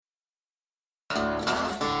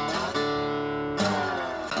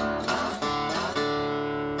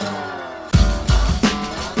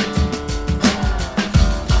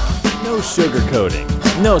sugarcoating,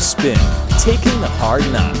 no spin, taking the hard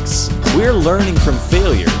knocks. We're learning from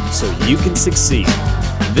failure so you can succeed.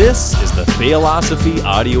 This is the Failosophy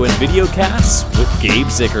audio and video casts with Gabe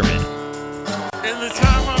Zickerman. In the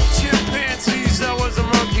time of chimpanzees, I was a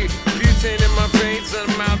monkey. Butane in my veins and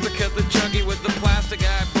a mouth to cut the chuggy with the plastic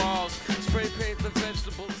eyeballs. Spray paint the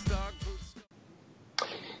vegetables, dog food.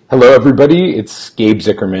 Hello, everybody. It's Gabe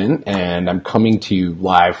Zickerman, and I'm coming to you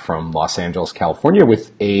live from Los Angeles, California,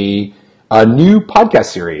 with a new podcast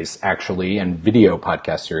series, actually, and video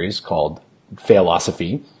podcast series called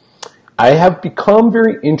Failosophy. I have become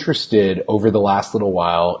very interested over the last little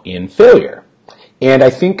while in failure, and I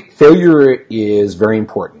think failure is very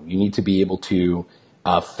important. You need to be able to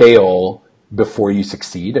fail before you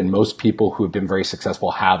succeed, and most people who have been very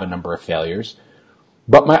successful have a number of failures.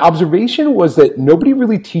 But my observation was that nobody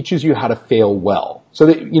really teaches you how to fail well. So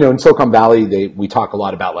that, in Silicon Valley, we talk a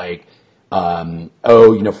lot about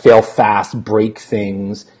fail fast, break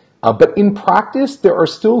things. But in practice, there are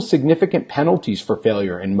still significant penalties for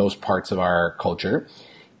failure in most parts of our culture.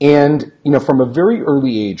 And, from a very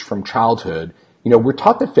early age, from childhood, we're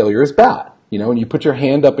taught that failure is bad. When you put your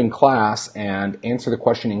hand up in class and answer the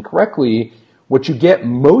question incorrectly, what you get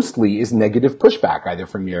mostly is negative pushback, either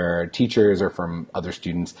from your teachers or from other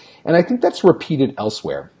students. And I think that's repeated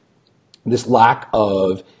elsewhere. This lack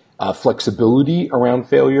of flexibility around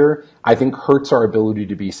failure, I think, hurts our ability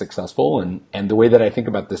to be successful. And the way that I think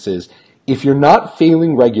about this is, if you're not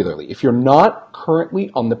failing regularly, if you're not currently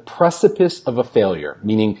on the precipice of a failure,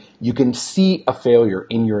 meaning you can see a failure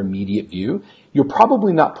in your immediate view, you're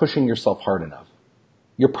probably not pushing yourself hard enough.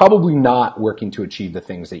 You're probably not working to achieve the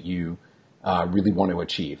things that you really want to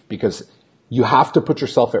achieve, because you have to put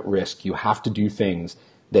yourself at risk. You have to do things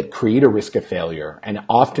that create a risk of failure, and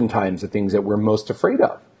oftentimes the things that we're most afraid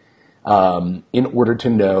of, in order to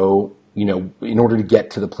know, in order to get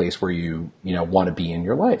to the place where you want to be in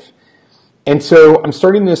your life. And so I'm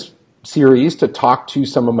starting this series to talk to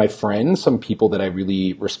some of my friends, some people that I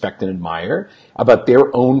really respect and admire, about their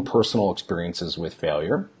own personal experiences with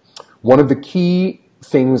failure. One of the key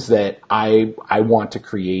things that I want to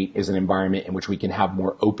create is an environment in which we can have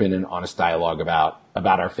more open and honest dialogue about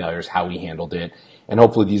our failures, how we handled it, and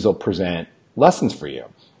hopefully these will present lessons for you.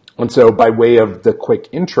 And so by way of the quick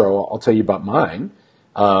intro, I'll tell you about mine.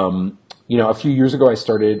 A few years ago, I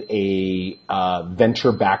started a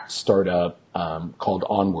venture-backed startup called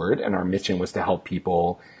Onward, and our mission was to help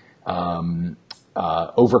people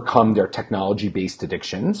overcome their technology-based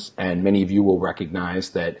addictions. And many of you will recognize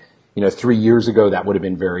that 3 years ago, that would have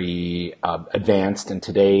been very advanced. And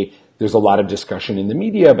today, there's a lot of discussion in the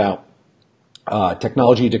media about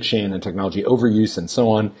technology addiction and technology overuse and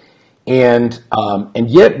so on. And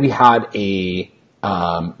yet we had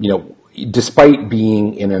despite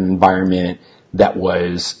being in an environment that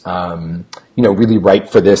was, really ripe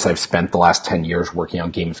for this, I've spent the last 10 years working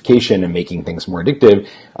on gamification and making things more addictive.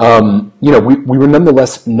 We were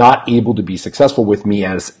nonetheless not able to be successful with me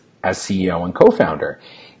as CEO and co-founder.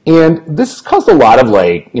 And this caused a lot of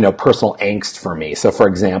personal angst for me. So for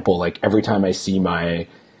example, every time I see my,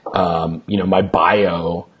 my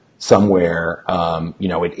bio somewhere,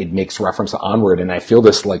 it makes reference to Onward, and I feel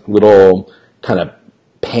this little kind of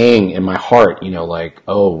pang in my heart,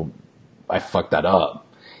 oh, I fucked that up.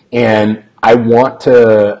 And I want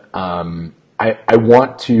to, I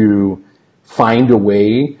want to find a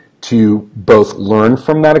way to both learn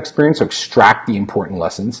from that experience, extract the important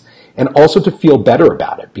lessons, and also to feel better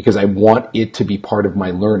about it, because I want it to be part of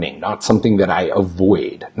my learning, not something that I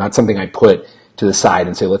avoid, not something I put to the side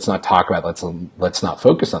and say, let's not talk about, let's not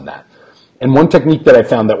focus on that. And one technique that I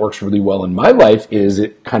found that works really well in my life is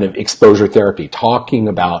kind of exposure therapy, talking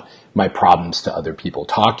about my problems to other people,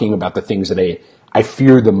 talking about the things that I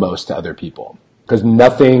fear the most to other people, because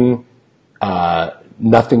nothing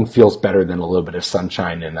feels better than a little bit of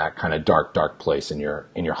sunshine in that kind of dark, dark place in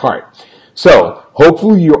your heart. So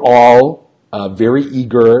hopefully you're all very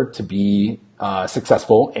eager to be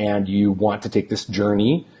successful, and you want to take this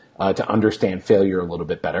journey to understand failure a little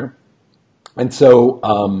bit better. And so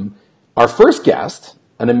our first guest,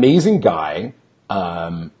 an amazing guy,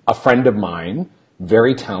 a friend of mine,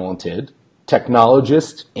 very talented,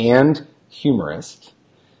 technologist and humorist,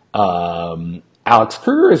 Alex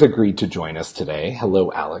Kruger has agreed to join us today.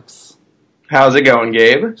 Hello, Alex. How's it going,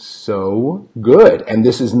 Gabe? So good. And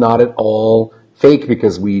this is not at all fake,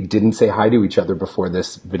 because we didn't say hi to each other before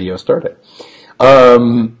this video started.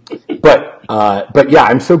 But yeah,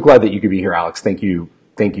 I'm so glad that you could be here, Alex. Thank you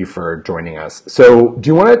Thank you for joining us. So do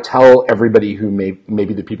you want to tell everybody who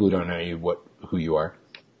maybe the people who don't know you who you are?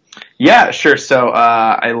 Yeah, sure. So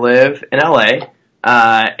I live in LA,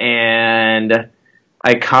 and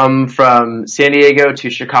I come from San Diego to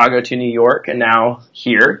Chicago to New York, and now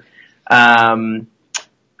here.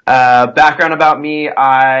 Background about me,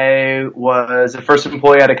 I was a first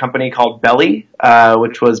employee at a company called Belly,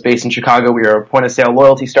 which was based in Chicago. We were a point-of-sale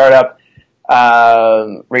loyalty startup.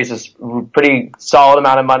 Raised a pretty solid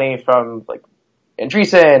amount of money from like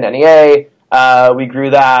Andreessen, NEA. We grew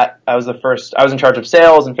that. I was in charge of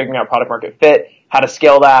sales and figuring out product market fit, how to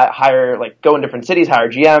scale that, go in different cities, hire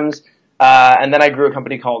GMs. And then I grew a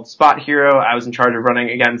company called Spot Hero. I was in charge of running,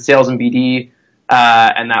 again, sales and BD.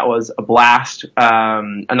 And that was a blast.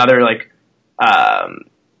 Another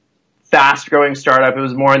fast growing startup. It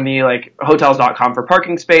was more in the hotels.com for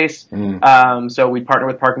parking space. So we'd partner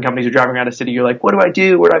with parking companies. You're driving around a city. You're like, what do I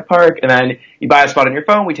do? Where do I park? And then you buy a spot on your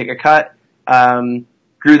phone. We take a cut.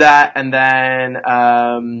 Grew that, and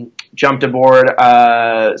then jumped aboard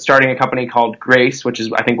starting a company called Grace, which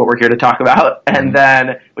is I think what we're here to talk about, and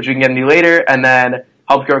then which we can get into later, and then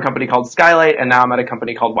helped grow a company called Skylight, and now I'm at a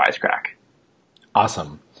company called Wisecrack.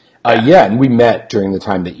 Awesome. Yeah, and we met during the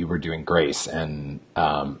time that you were doing Grace and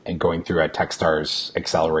going through at Techstars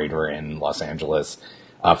Accelerator in Los Angeles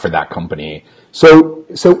for that company. So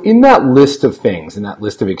in that list of things, in that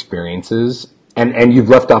list of experiences, and you've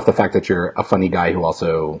left off the fact that you're a funny guy who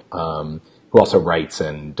also writes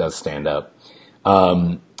and does stand up.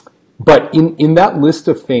 But in that list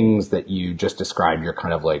of things that you just described, your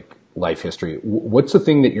kind of like life history, what's the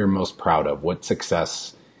thing that you're most proud of? What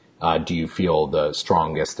success do you feel the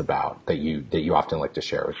strongest about that you often like to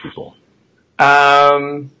share with people?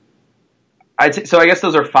 So I guess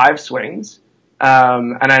those are 5 swings.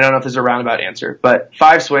 And I don't know if there's a roundabout answer, but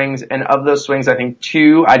 5 swings, and of those swings, I think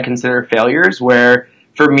 2 I'd consider failures, where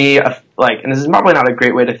for me, and this is probably not a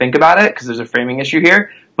great way to think about it because there's a framing issue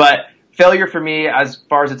here, but failure for me, as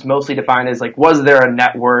far as it's mostly defined, is was there a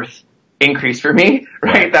net worth increase for me,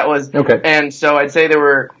 right? That was, okay. And so I'd say there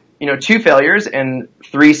were, 2 failures and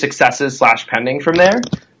 3 successes / pending from there.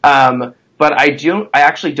 But I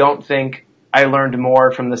actually don't think I learned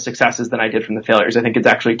more from the successes than I did from the failures. I think it's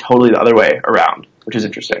actually totally the other way around, which is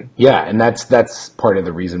interesting. Yeah, and that's part of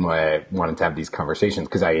the reason why I wanted to have these conversations,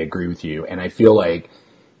 because I agree with you. And I feel like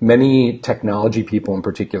many technology people in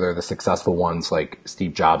particular, the successful ones like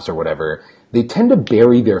Steve Jobs or whatever, they tend to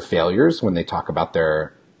bury their failures when they talk about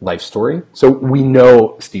their life story. So we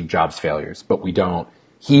know Steve Jobs' failures, but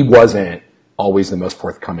he wasn't always the most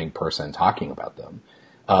forthcoming person talking about them.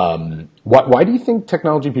 Why do you think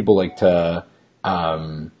technology people like to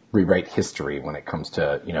rewrite history when it comes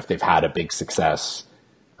to, if they've had a big success,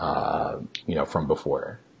 from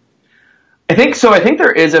before? I think so. I think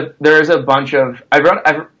there is a bunch of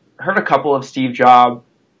I've heard a couple of Steve Jobs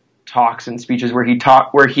talks and speeches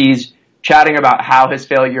where he's chatting about how his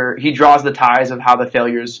failure, he draws the ties of how the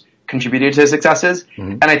failures contributed to his successes.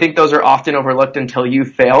 Mm-hmm. And I think those are often overlooked until you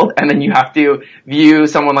failed. And then you have to view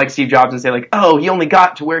someone like Steve Jobs and say oh, he only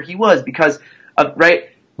got to where he was because of,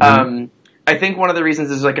 right. Mm-hmm. I think one of the reasons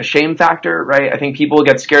is a shame factor, right? I think people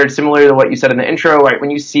get scared, similar to what you said in the intro, right? When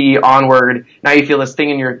you see Onward, now you feel this thing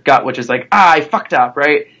in your gut, which is I fucked up,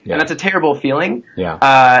 right? Yeah. And that's a terrible feeling. Yeah.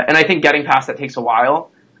 And I think getting past that takes a while.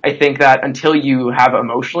 I think that until you have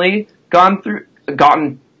emotionally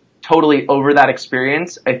gotten totally over that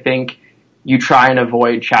experience, I think you try and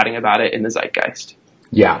avoid chatting about it in the zeitgeist.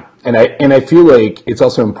 Yeah. And I feel like it's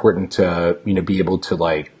also important to, be able to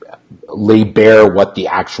lay bare what the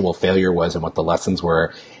actual failure was and what the lessons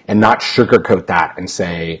were, and not sugarcoat that and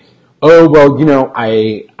say, oh, well,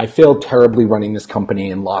 I failed terribly running this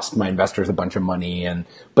company and lost my investors a bunch of money.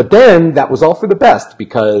 But then that was all for the best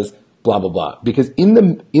because blah, blah, blah. Because in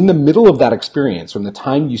the middle of that experience, from the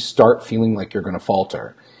time you start feeling like you're going to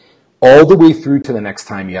falter, all the way through to the next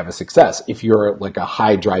time you have a success, if you're a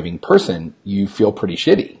high driving person, you feel pretty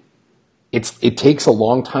shitty. It takes a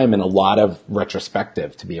long time and a lot of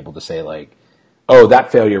retrospective to be able to say oh,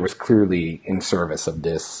 that failure was clearly in service of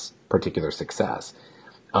this particular success.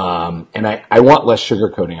 And I want less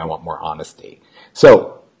sugarcoating. I want more honesty.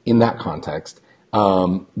 So in that context,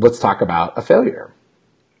 let's talk about a failure.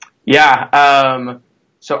 Yeah.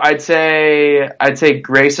 So I'd say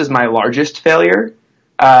Grace is my largest failure.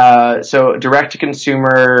 So direct to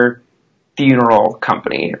consumer funeral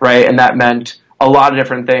company, right? And that meant a lot of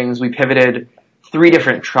different things. We pivoted 3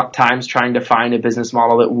 different times trying to find a business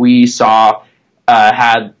model that we saw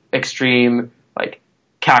had extreme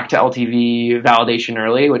CAC to LTV validation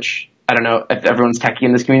early, which I don't know if everyone's techie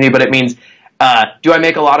in this community, but it means do I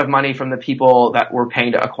make a lot of money from the people that we're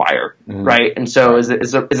paying to acquire, mm-hmm. right? And so is it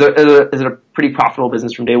a pretty profitable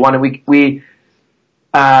business from day one? And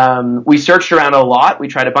we searched around a lot. We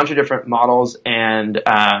tried a bunch of different models, and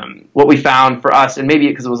what we found for us, and maybe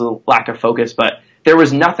because it was a lack of focus, but there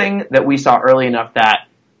was nothing that we saw early enough that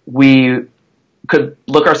we could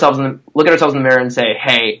look at ourselves in the mirror and say,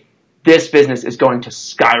 hey, this business is going to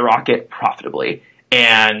skyrocket profitably.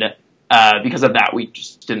 And because of that, we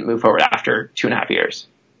just didn't move forward after 2.5 years.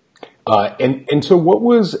 And so what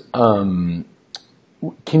was,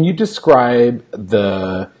 can you describe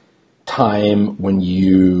the time when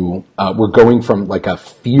you were going from like a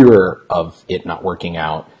fear of it not working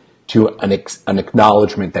out to an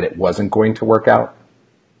acknowledgement that it wasn't going to work out?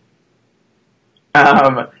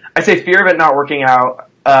 I say fear of it not working out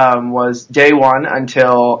was day one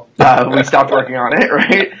until we stopped working on it,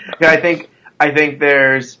 right? I think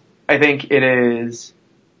it is,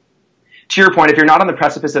 to your point, if you're not on the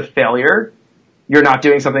precipice of failure, you're not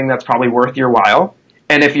doing something that's probably worth your while.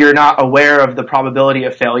 And if you're not aware of the probability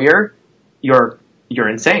of failure, you're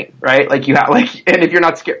insane, right? Like and if you're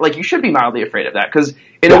not scared, like you should be mildly afraid of that, because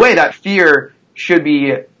in a way that fear should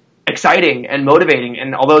be exciting and motivating.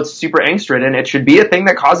 And although it's super angst ridden, it should be a thing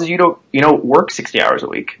that causes you to, work 60 hours a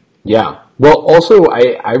week. Yeah. Well, also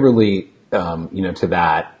I relate, to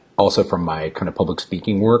that also from my kind of public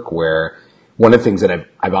speaking work, where one of the things that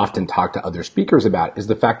I've often talked to other speakers about is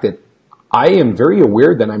the fact that I am very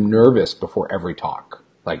aware that I'm nervous before every talk.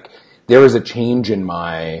 Like there is a change in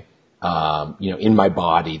my, in my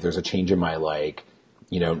body. There's a change in my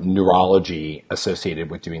neurology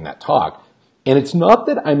associated with doing that talk. And it's not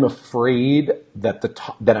that I'm afraid that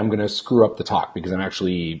that I'm going to screw up the talk, because I'm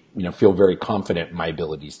actually, feel very confident in my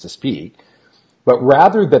abilities to speak, but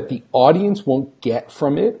rather that the audience won't get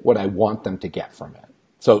from it what I want them to get from it.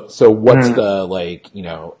 So what's the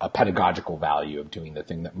a pedagogical value of doing the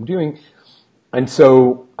thing that I'm doing? And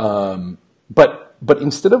so, but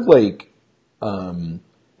instead of trying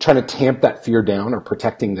to tamp that fear down or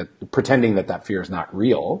pretending that fear is not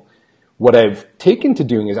real, what I've taken to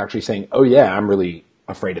doing is actually saying, oh yeah, I'm really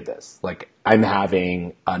afraid of this. Like I'm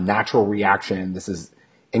having a natural reaction. This is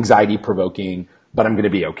anxiety provoking, but I'm going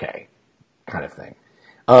to be okay, kind of thing.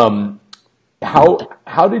 How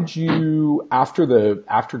did you, after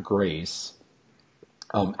Grace,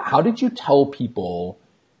 how did you tell people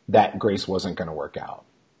that Grace wasn't going to work out?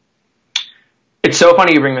 It's so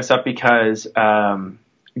funny you bring this up because,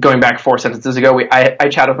 going back 4 sentences ago, I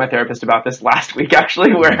chatted with my therapist about this last week,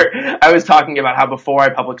 actually, where I was talking about how before I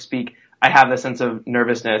public speak, I have this sense of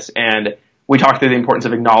nervousness, and we talked through the importance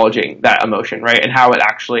of acknowledging that emotion, right? And how it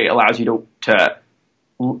actually allows you to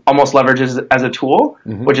almost leverage as a tool,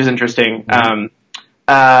 which is interesting.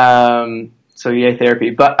 So yay,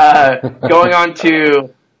 therapy. But going on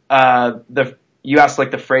to you asked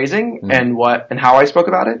the phrasing and how I spoke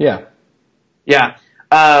about it? Yeah.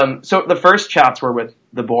 So the first chats were with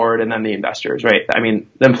the board and then the investors, right? I mean,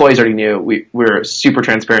 the employees already knew. We were super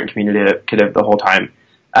transparent and communicative the whole time.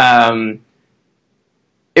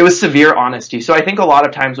 It was severe honesty. So I think a lot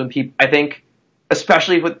of times when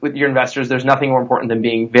especially with your investors, there's nothing more important than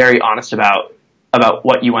being very honest about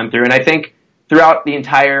what you went through. And I think throughout the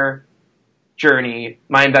entire journey,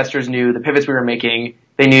 my investors knew the pivots we were making.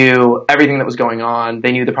 They knew everything that was going on.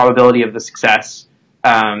 They knew the probability of the success.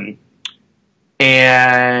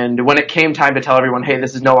 And when it came time to tell everyone, hey,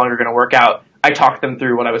 this is no longer going to work out, I talked them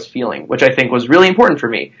through what I was feeling, which I think was really important for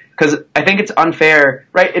me. Because I think it's unfair,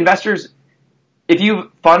 right? Investors, if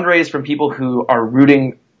you fundraise from people who are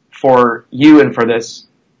rooting for you and for this,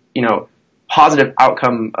 positive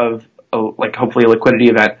outcome of hopefully a liquidity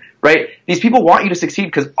event, right? These people want you to succeed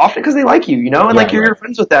because they like you, and you're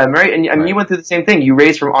friends with them, right? And I mean, you went through the same thing. You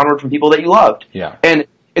raised from people that you loved. Yeah. And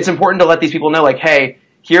it's important to let these people know, hey,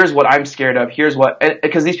 here's what I'm scared of. Here's what,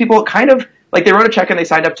 because these people kind of they wrote a check and they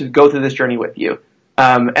signed up to go through this journey with you.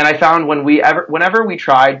 And I found whenever we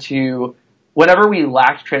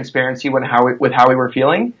lacked transparency with how we were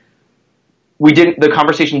feeling, the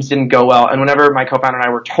conversations didn't go well. And whenever my co-founder and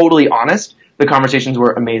I were totally honest, the conversations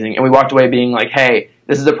were amazing. And we walked away being hey,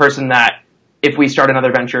 this is a person that if we start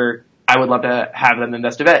another venture, I would love to have them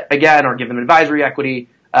invest again or give them advisory equity.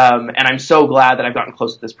 And I'm so glad that I've gotten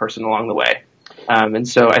close to this person along the way. And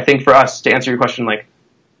so I think for us, to answer your question,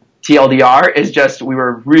 TLDR is just, we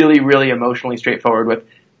were really, really emotionally straightforward with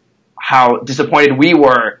how disappointed we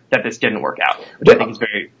were that this didn't work out, which I think is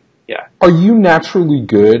very, yeah. Are you naturally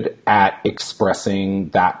good at expressing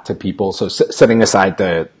that to people? So setting aside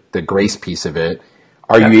the Grace piece of it,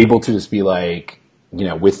 are you able to just be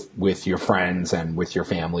with your friends and with your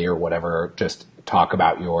family or whatever, just talk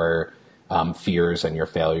about your fears and your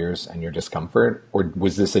failures and your discomfort? Or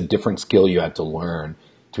was this a different skill you had to learn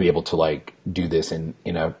to be able to do this in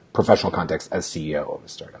a professional context as CEO of a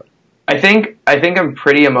startup? I think I'm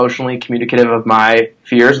pretty emotionally communicative of my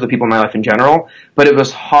fears, the people in my life in general, but it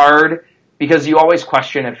was hard because you always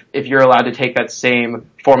question if you're allowed to take that same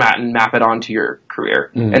format and map it onto your career.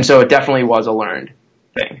 And so it definitely was a learned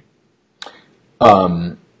thing.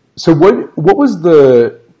 So what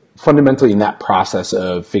was fundamentally in that process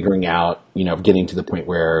of figuring out, getting to the point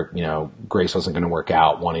where, Grace wasn't going to work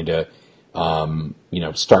out, wanting to,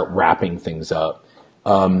 start wrapping things up.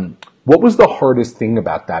 What was the hardest thing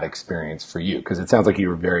about that experience for you? Because it sounds like you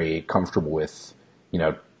were very comfortable with,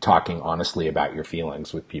 talking honestly about your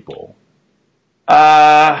feelings with people.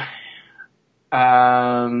 Saying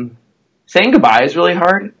goodbye is really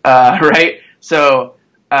hard, right? So,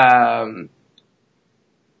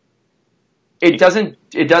 it does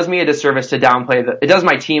me a disservice to downplay it does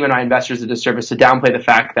my team and my investors a disservice to downplay the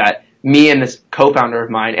fact that me and this co-founder of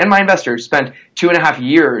mine and my investors spent 2.5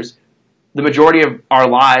 years, the majority of our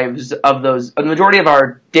lives the majority of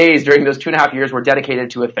our days during those 2.5 years were dedicated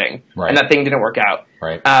to a thing. Right. And that thing didn't work out.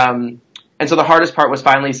 Right. And so the hardest part was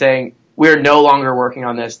finally saying, we're no longer working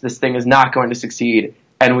on this. This thing is not going to succeed,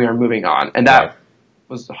 and we are moving on. And that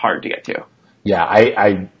was hard to get to. Yeah,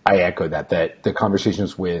 I echo that the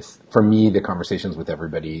conversations with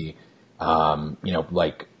everybody,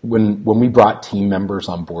 like when we brought team members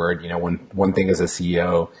on board, one thing as a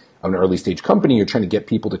CEO of an early stage company, you're trying to get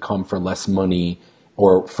people to come for less money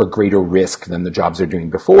or for greater risk than the jobs they're doing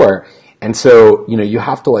before. And so, you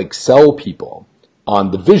have to sell people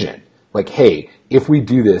on the vision. Like, hey, if we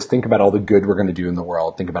do this, think about all the good we're going to do in the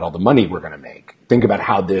world. Think about all the money we're going to make. Think about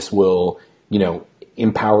how this will,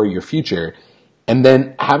 empower your future. And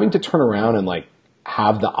then having to turn around and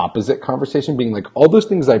have the opposite conversation, being like, all those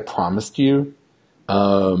things I promised you,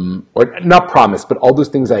 or not promised, but all those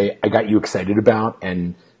things I got you excited about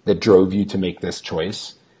and that drove you to make this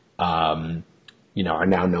choice, are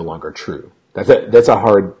now no longer true. That's a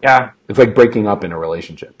hard, it's like breaking up in a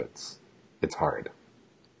relationship. It's hard.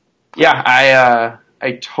 Yeah,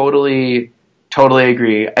 I totally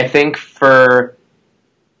agree. I think for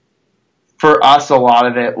us, a lot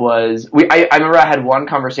of it was I remember I had one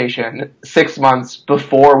conversation 6 months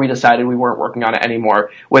before we decided we weren't working on it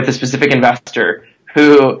anymore with a specific investor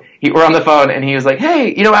who we're on the phone and he was like,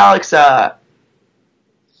 "Hey, Alex,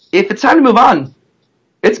 if it's time to move on,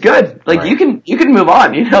 it's good. Right. you can move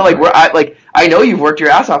on. I know you've worked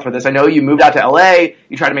your ass off for this. I know you moved out to LA.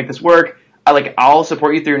 You try to make this work. I'll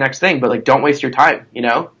support you through your next thing, but don't waste your time.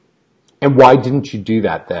 And why didn't you do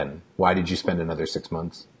that then? Why did you spend another 6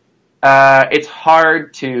 months? It's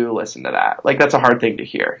hard to listen to that. That's a hard thing to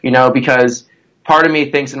hear, because part of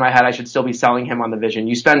me thinks in my head I should still be selling him on the vision.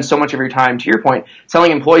 You spend so much of your time, to your point,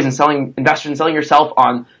 selling employees and selling investors and selling yourself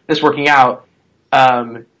on this working out.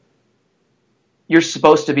 You're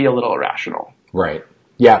supposed to be a little irrational. Right.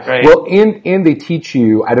 Yeah. Right? Well, and they teach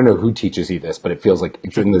you, I don't know who teaches you this, but it feels like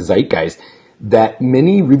it's in the zeitgeist, that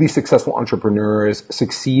many really successful entrepreneurs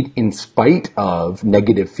succeed in spite of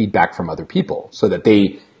negative feedback from other people, so that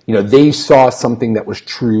they saw something that was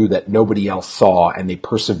true that nobody else saw, and they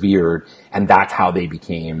persevered, and that's how they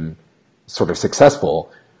became sort of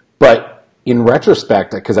successful. But in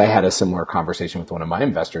retrospect, because I had a similar conversation with one of my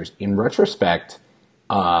investors, in retrospect,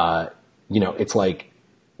 it's like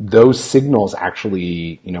those signals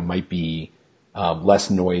actually, might be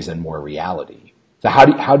less noise and more reality. So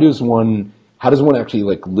how does one actually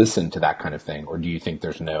listen to that kind of thing, or do you think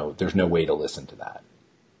there's no way to listen to that?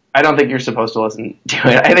 I don't think you're supposed to listen to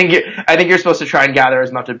it. I think you're supposed to try and gather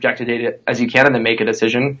as much objective data as you can and then make a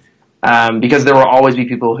decision. Because there will always be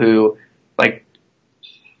people who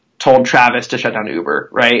told Travis to shut down Uber,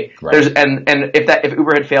 right? And if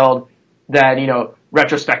Uber had failed, then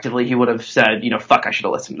retrospectively he would have said, fuck, I should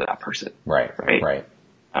have listened to that person. Right. Right.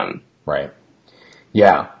 Right.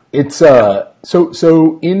 Yeah. It's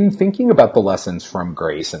so in thinking about the lessons from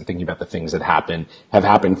Grace and thinking about the things that have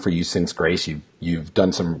happened for you since Grace, you've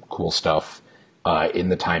done some cool stuff in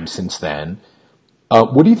the time since then.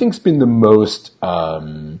 What do you think's been the most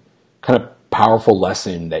kind of powerful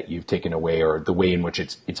lesson that you've taken away, or the way in which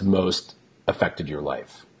it's most affected your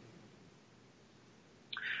life?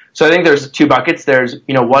 So I think there's two buckets. There's,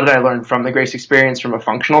 what did I learn from the Grace experience from a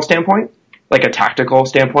functional standpoint, like a tactical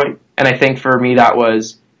standpoint? And I think for me that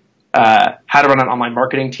was how to run an online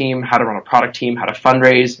marketing team, how to run a product team, how to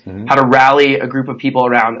fundraise, how to rally a group of people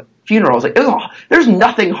around funerals. There's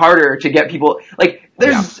nothing harder to get people.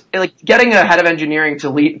 Getting a head of engineering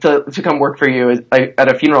to come work for you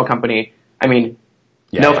at a funeral company. I mean,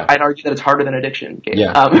 I'd argue that it's harder than addiction. Gabe.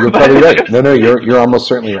 Yeah, you're probably right. No, you're almost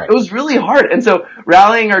certainly right. It was really hard. And so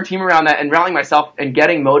rallying our team around that and rallying myself and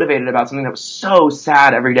getting motivated about something that was so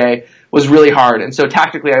sad every day was really hard. And so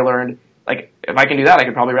tactically I learned, if I can do that, I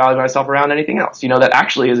could probably rally myself around anything else, that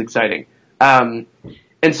actually is exciting. And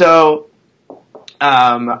so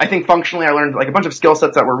I think functionally I learned like a bunch of skill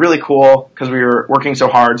sets that were really cool because we were working so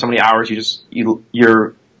hard, so many hours.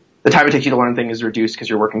 The time it takes you to learn things is reduced because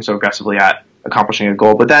you're working so aggressively at accomplishing a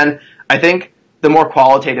goal. But then I think the more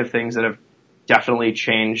qualitative things that have definitely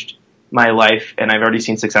changed my life, and I've already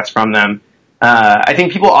seen success from them. I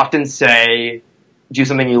think people often say, do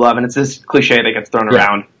something you love, and it's this cliche that gets thrown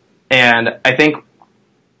around. And I think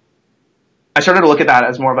I started to look at that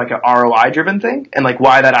as more of like an ROI driven thing and like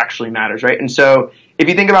why that actually matters, right? And so if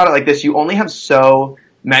you think about it like this, you only have so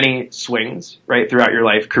many swings, right, throughout your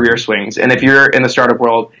life, career swings. And if you're in the startup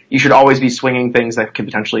world, you should always be swinging things that could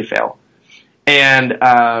potentially fail. And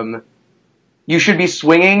you should be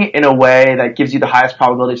swinging in a way that gives you the highest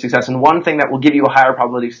probability of success. And one thing that will give you a higher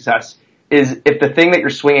probability of success is if the thing that you're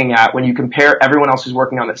swinging at, when you compare everyone else who's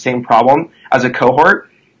working on the same problem as a cohort,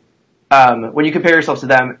 when you compare yourself to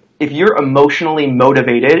them, if you're emotionally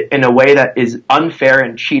motivated in a way that is unfair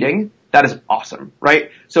and cheating, that is awesome,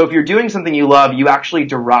 right? So if you're doing something you love, you actually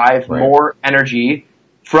derive more energy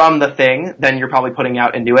from the thing than you're probably putting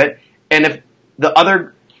out into it. And if the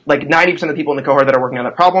other, like 90% of the people in the cohort that are working on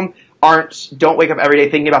that problem don't wake up every day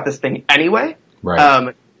thinking about this thing anyway,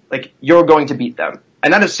 like you're going to beat them.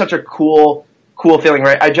 And that is such a cool feeling,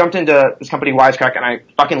 right? I jumped into this company, Wisecrack, and I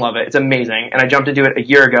fucking love it. It's amazing. And I jumped into it a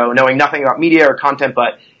year ago knowing nothing about media or content,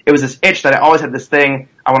 but it was this itch that I always had this thing.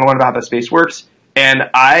 I want to learn about how the space works. And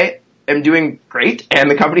I am doing great, and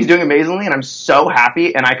the company's doing amazingly, and I'm so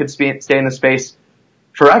happy, and I could stay in the space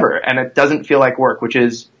forever. And it doesn't feel like work, which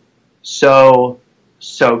is so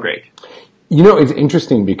great. You know, it's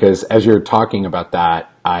interesting because as you're talking about that,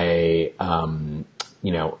 I've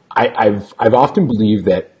often believed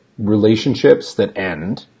that relationships that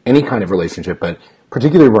end, any kind of relationship, but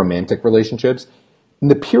particularly romantic relationships, in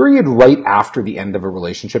the period right after the end of a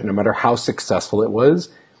relationship, no matter how successful it was,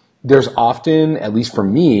 there's often, at least for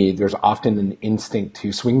me, there's often an instinct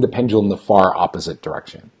to swing the pendulum the far opposite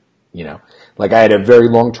direction. You know, like I had a very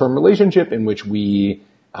long-term relationship in which we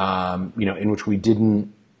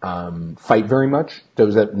didn't fight very much. There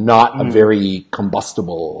was not a very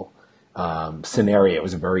combustible scenario. It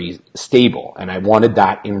was very stable. And I wanted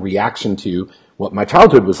that in reaction to what my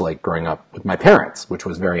childhood was like growing up with my parents, which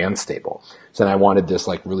was very unstable. So then I wanted this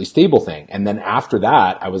like really stable thing. And then after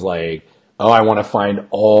that, I was like, oh, I want to find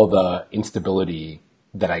all the instability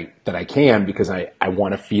that I can because I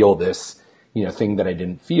want to feel this, thing that I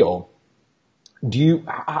didn't feel.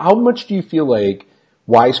 How much do you feel like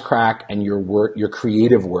Wisecrack and your work, your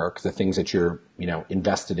creative work, the things that you're,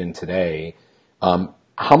 invested in today,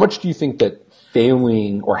 how much do you think that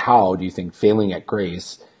how do you think failing at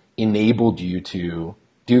Grace enabled you to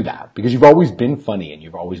do that? Because you've always been funny and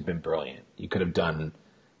you've always been brilliant. You could have done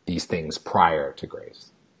these things prior to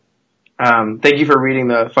Grace. Thank you for reading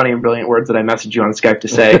the funny and brilliant words that I messaged you on Skype to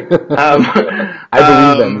say.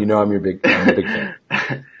 I believe them. I'm a big fan.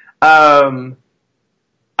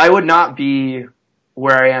 I would not be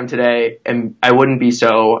where I am today, and I wouldn't be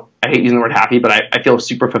so, I hate using the word happy, but I feel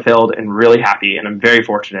super fulfilled and really happy, and I'm very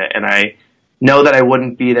fortunate, and I know that I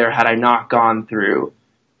wouldn't be there had I not gone through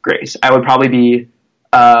Grace. I would probably be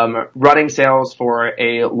running sales for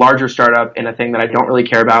a larger startup in a thing that I don't really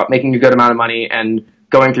care about, making a good amount of money, and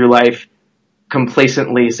going through life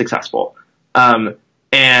complacently successful.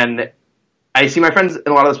 And I see my friends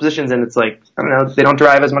in a lot of those positions, and it's like, I don't know, they don't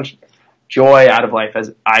derive as much joy out of life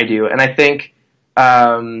as I do. And I think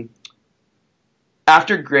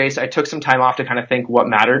after Grace, I took some time off to kind of think what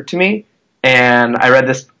mattered to me. And I read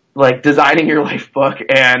this like Designing Your Life book,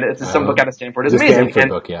 and it's some book out of Stanford. It's amazing. Stanford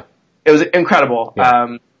book, yeah. It was incredible.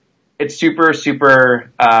 Yeah. It's super,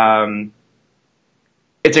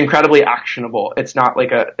 it's incredibly actionable. It's not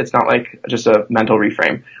like just a mental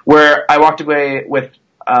reframe. Where I walked away with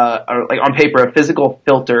like on paper a physical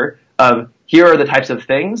filter of here are the types of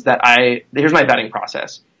things that here's my vetting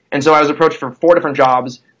process. And so I was approached for 4 different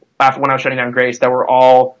jobs when I was shutting down Grace that were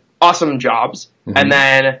all awesome jobs. Mm-hmm. And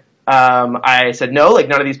then I said no, like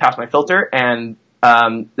none of these passed my filter, and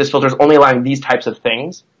this filter is only allowing these types of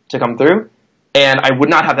things to come through. And I would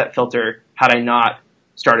not have that filter had I not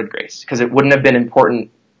started Grace, because it wouldn't have been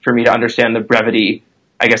important for me to understand the brevity,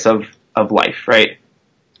 I guess, of life, right?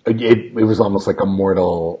 It was almost like a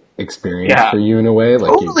mortal experience for you in a way.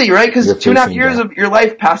 Like totally, right? Because 2.5 years of your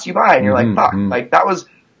life passed you by, and you're like, fuck, like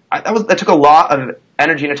that took a lot of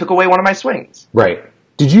energy, and it took away one of my swings. Right.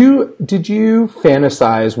 Did you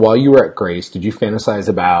fantasize while you were at Grace? Did you fantasize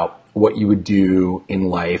about what you would do in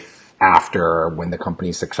life after, when the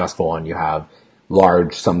company's successful and you have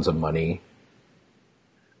large sums of money?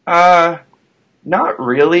 Not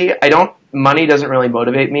really. Money doesn't really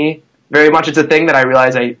motivate me very much. It's a thing that I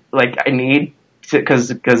realize I need because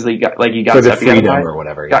you got For the stuff you gotta freedom buy. or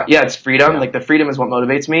whatever. Yeah, it's freedom. Yeah. Like the freedom is what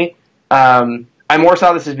motivates me. I more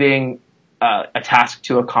saw this as being a task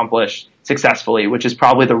to accomplish successfully, which is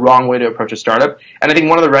probably the wrong way to approach a startup. And I think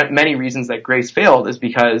one of the many reasons that Grace failed is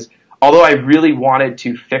because although I really wanted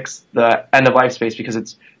to fix the end of life space because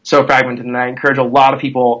it's so fragmented, and I encourage a lot of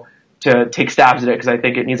people to take stabs at it because I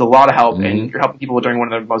think it needs a lot of help, and you're helping people during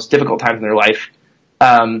one of the most difficult times in their life.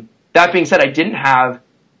 That being said, I didn't have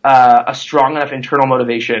a strong enough internal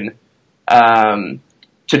motivation to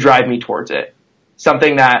drive me towards it.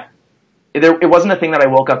 Something that it wasn't a thing that I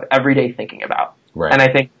woke up every day thinking about. Right. And I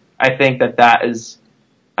think that is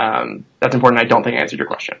that's important. I don't think I answered your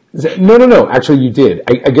question. No. Actually, you did.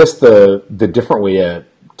 I guess the different way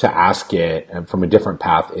to ask it from a different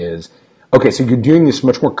path is, okay, so you're doing this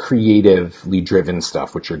much more creatively driven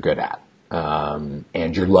stuff, which you're good at,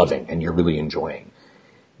 and you're loving, and you're really enjoying.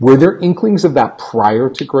 Were there inklings of that prior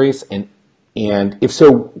to Grace? And if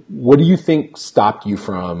so, what do you think stopped you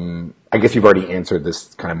from, I guess you've already answered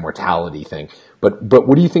this kind of mortality thing, but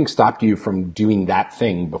what do you think stopped you from doing that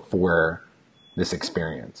thing before this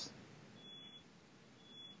experience?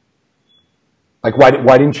 Like, why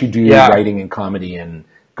didn't you do writing and comedy and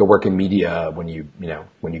go work in media when you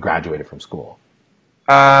graduated from school?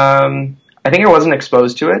 I think I wasn't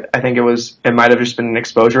exposed to it. I think it might have just been an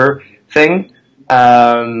exposure thing.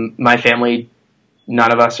 My family,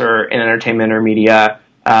 none of us are in entertainment or media.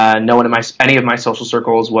 No one in any of my social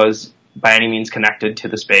circles was by any means connected to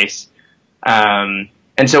the space. And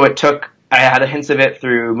so I had hints of it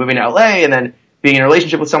through moving to LA and then being in a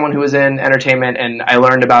relationship with someone who was in entertainment, and I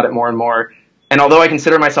learned about it more and more. And although I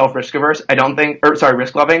consider myself risk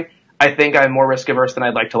loving, I think I'm more risk averse than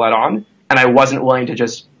I'd like to let on. And I wasn't willing to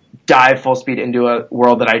just dive full speed into a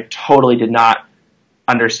world that I totally did not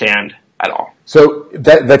understand at all. So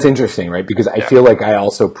that's interesting, right? Because I feel like I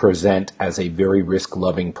also present as a very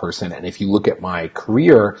risk-loving person, and if you look at my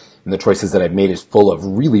career and the choices that I've made, is full of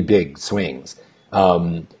really big swings.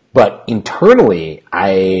 But internally,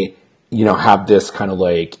 I have this kind of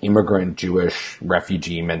like immigrant Jewish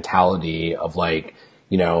refugee mentality of like,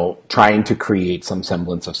 trying to create some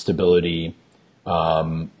semblance of stability,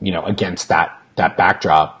 against that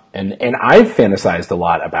backdrop. And I've fantasized a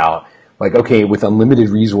lot about, like, okay, with unlimited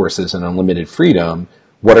resources and unlimited freedom,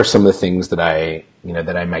 what are some of the things that I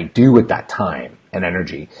might do with that time and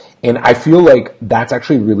energy? And I feel like that's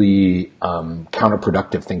actually really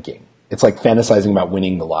counterproductive thinking. It's like fantasizing about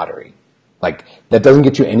winning the lottery. Like, that doesn't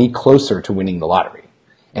get you any closer to winning the lottery.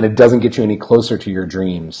 And it doesn't get you any closer to your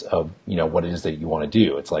dreams of, what it is that you want to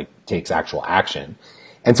do. It's like, takes actual action.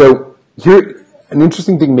 And so here, an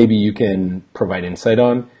interesting thing maybe you can provide insight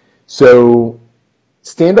on. So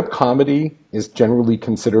stand-up comedy is generally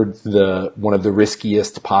considered one of the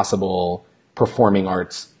riskiest possible performing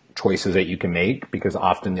arts choices that you can make, because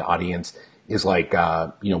often the audience is like,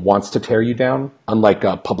 wants to tear you down. Unlike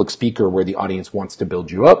a public speaker where the audience wants to build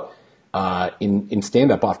you up, in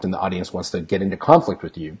stand-up, often the audience wants to get into conflict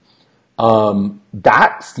with you.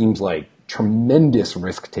 That seems like tremendous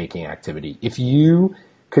risk-taking activity. If you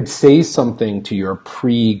could say something to your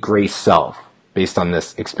pre-Grace self based on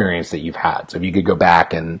this experience that you've had, so if you could go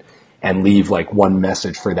back and leave like one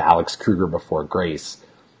message for the Alex Kruger before Grace,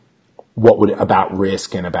 about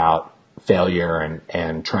risk and about failure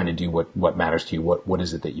and trying to do what matters to you, what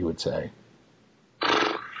is it that you would say?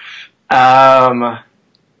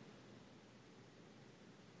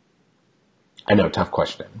 I know, tough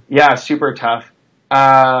question. Yeah, super tough.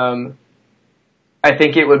 I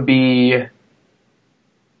think it would be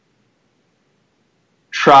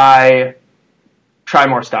try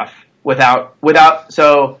more stuff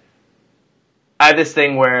so I have this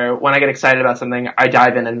thing where when I get excited about something, I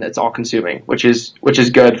dive in and it's all consuming, which is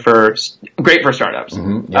great for startups.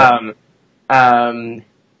 Mm-hmm, yeah.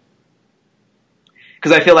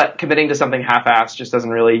 Because I feel that committing to something half-assed just doesn't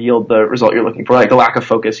really yield the result you're looking for. Like the lack of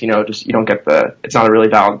focus, you don't get it's not a really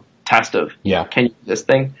valid test of, can you do this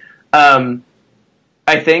thing?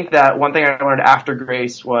 I think that one thing I learned after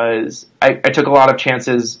Grace was I took a lot of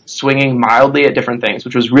chances swinging mildly at different things,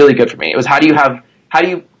 which was really good for me. It was how do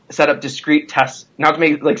you set up discrete tests, not to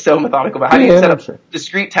make it like so methodical, but how do you set up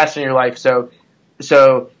discrete tests in your life? So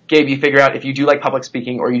Gabe, you figure out if you do like public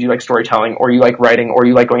speaking, or you do like storytelling, or you like writing, or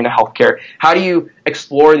you like going to healthcare. How do you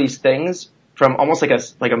explore these things from almost like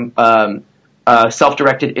a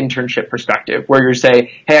self-directed internship perspective, where you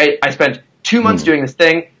say, hey, I spent 2 months doing this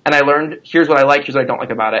thing, and I learned here's what I like, here's what I don't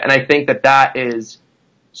like about it. And I think that is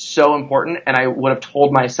so important, and I would have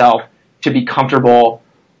told myself to be comfortable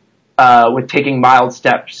with taking mild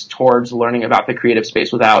steps towards learning about the creative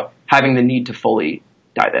space without having the need to fully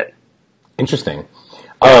dive in. Interesting.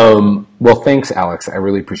 Well, thanks, Alex. I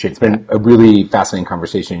really appreciate it. It's been a really fascinating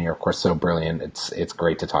conversation. You're, of course, so brilliant. It's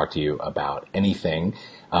great to talk to you about anything,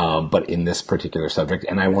 but in this particular subject.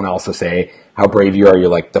 And I want to also say how brave you are. You're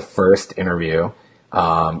like the first interview.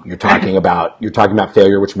 You're talking about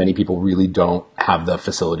failure, which many people really don't have the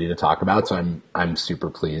facility to talk about. So I'm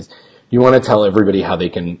super pleased. You want to tell everybody how they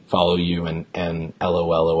can follow you and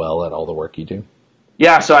LOL at all the work you do?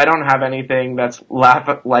 Yeah, so I don't have anything that's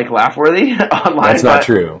laugh-worthy online. That's not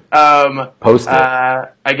true. Post it.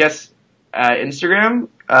 I guess Instagram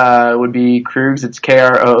would be Kroogz. It's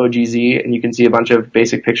KROOGZ, and you can see a bunch of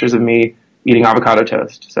basic pictures of me eating avocado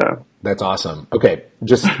toast. So that's awesome. Okay,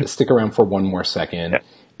 just stick around for one more second.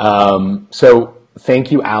 Yeah. So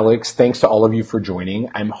thank you, Alex. Thanks to all of you for joining.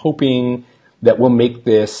 I'm hoping that we'll make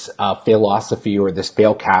this Failosophy or this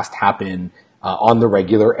Failcast happen on the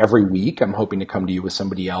regular every week. I'm hoping to come to you with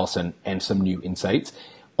somebody else and some new insights,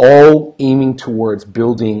 all aiming towards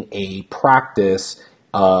building a practice,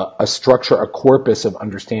 a structure, a corpus of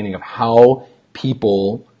understanding of how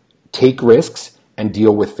people take risks and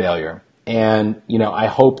deal with failure. And, I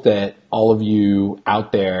hope that all of you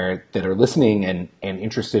out there that are listening and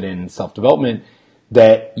interested in self-development,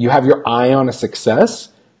 that you have your eye on a success,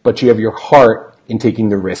 but you have your heart in taking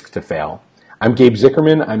the risk to fail. I'm Gabe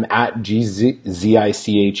Zickerman. I'm at GZICHERM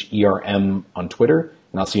on Twitter,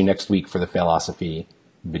 and I'll see you next week for the Failosophy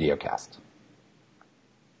videocast.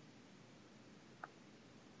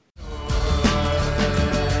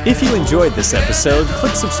 If you enjoyed this episode,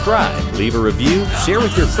 click subscribe, leave a review, share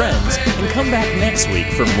with your friends, and come back next week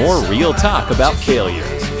for more real talk about failure.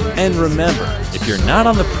 And remember, if you're not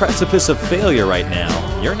on the precipice of failure right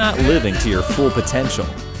now, you're not living to your full potential.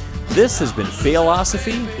 This has been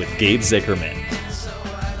Failosophy with Gabe Zickerman.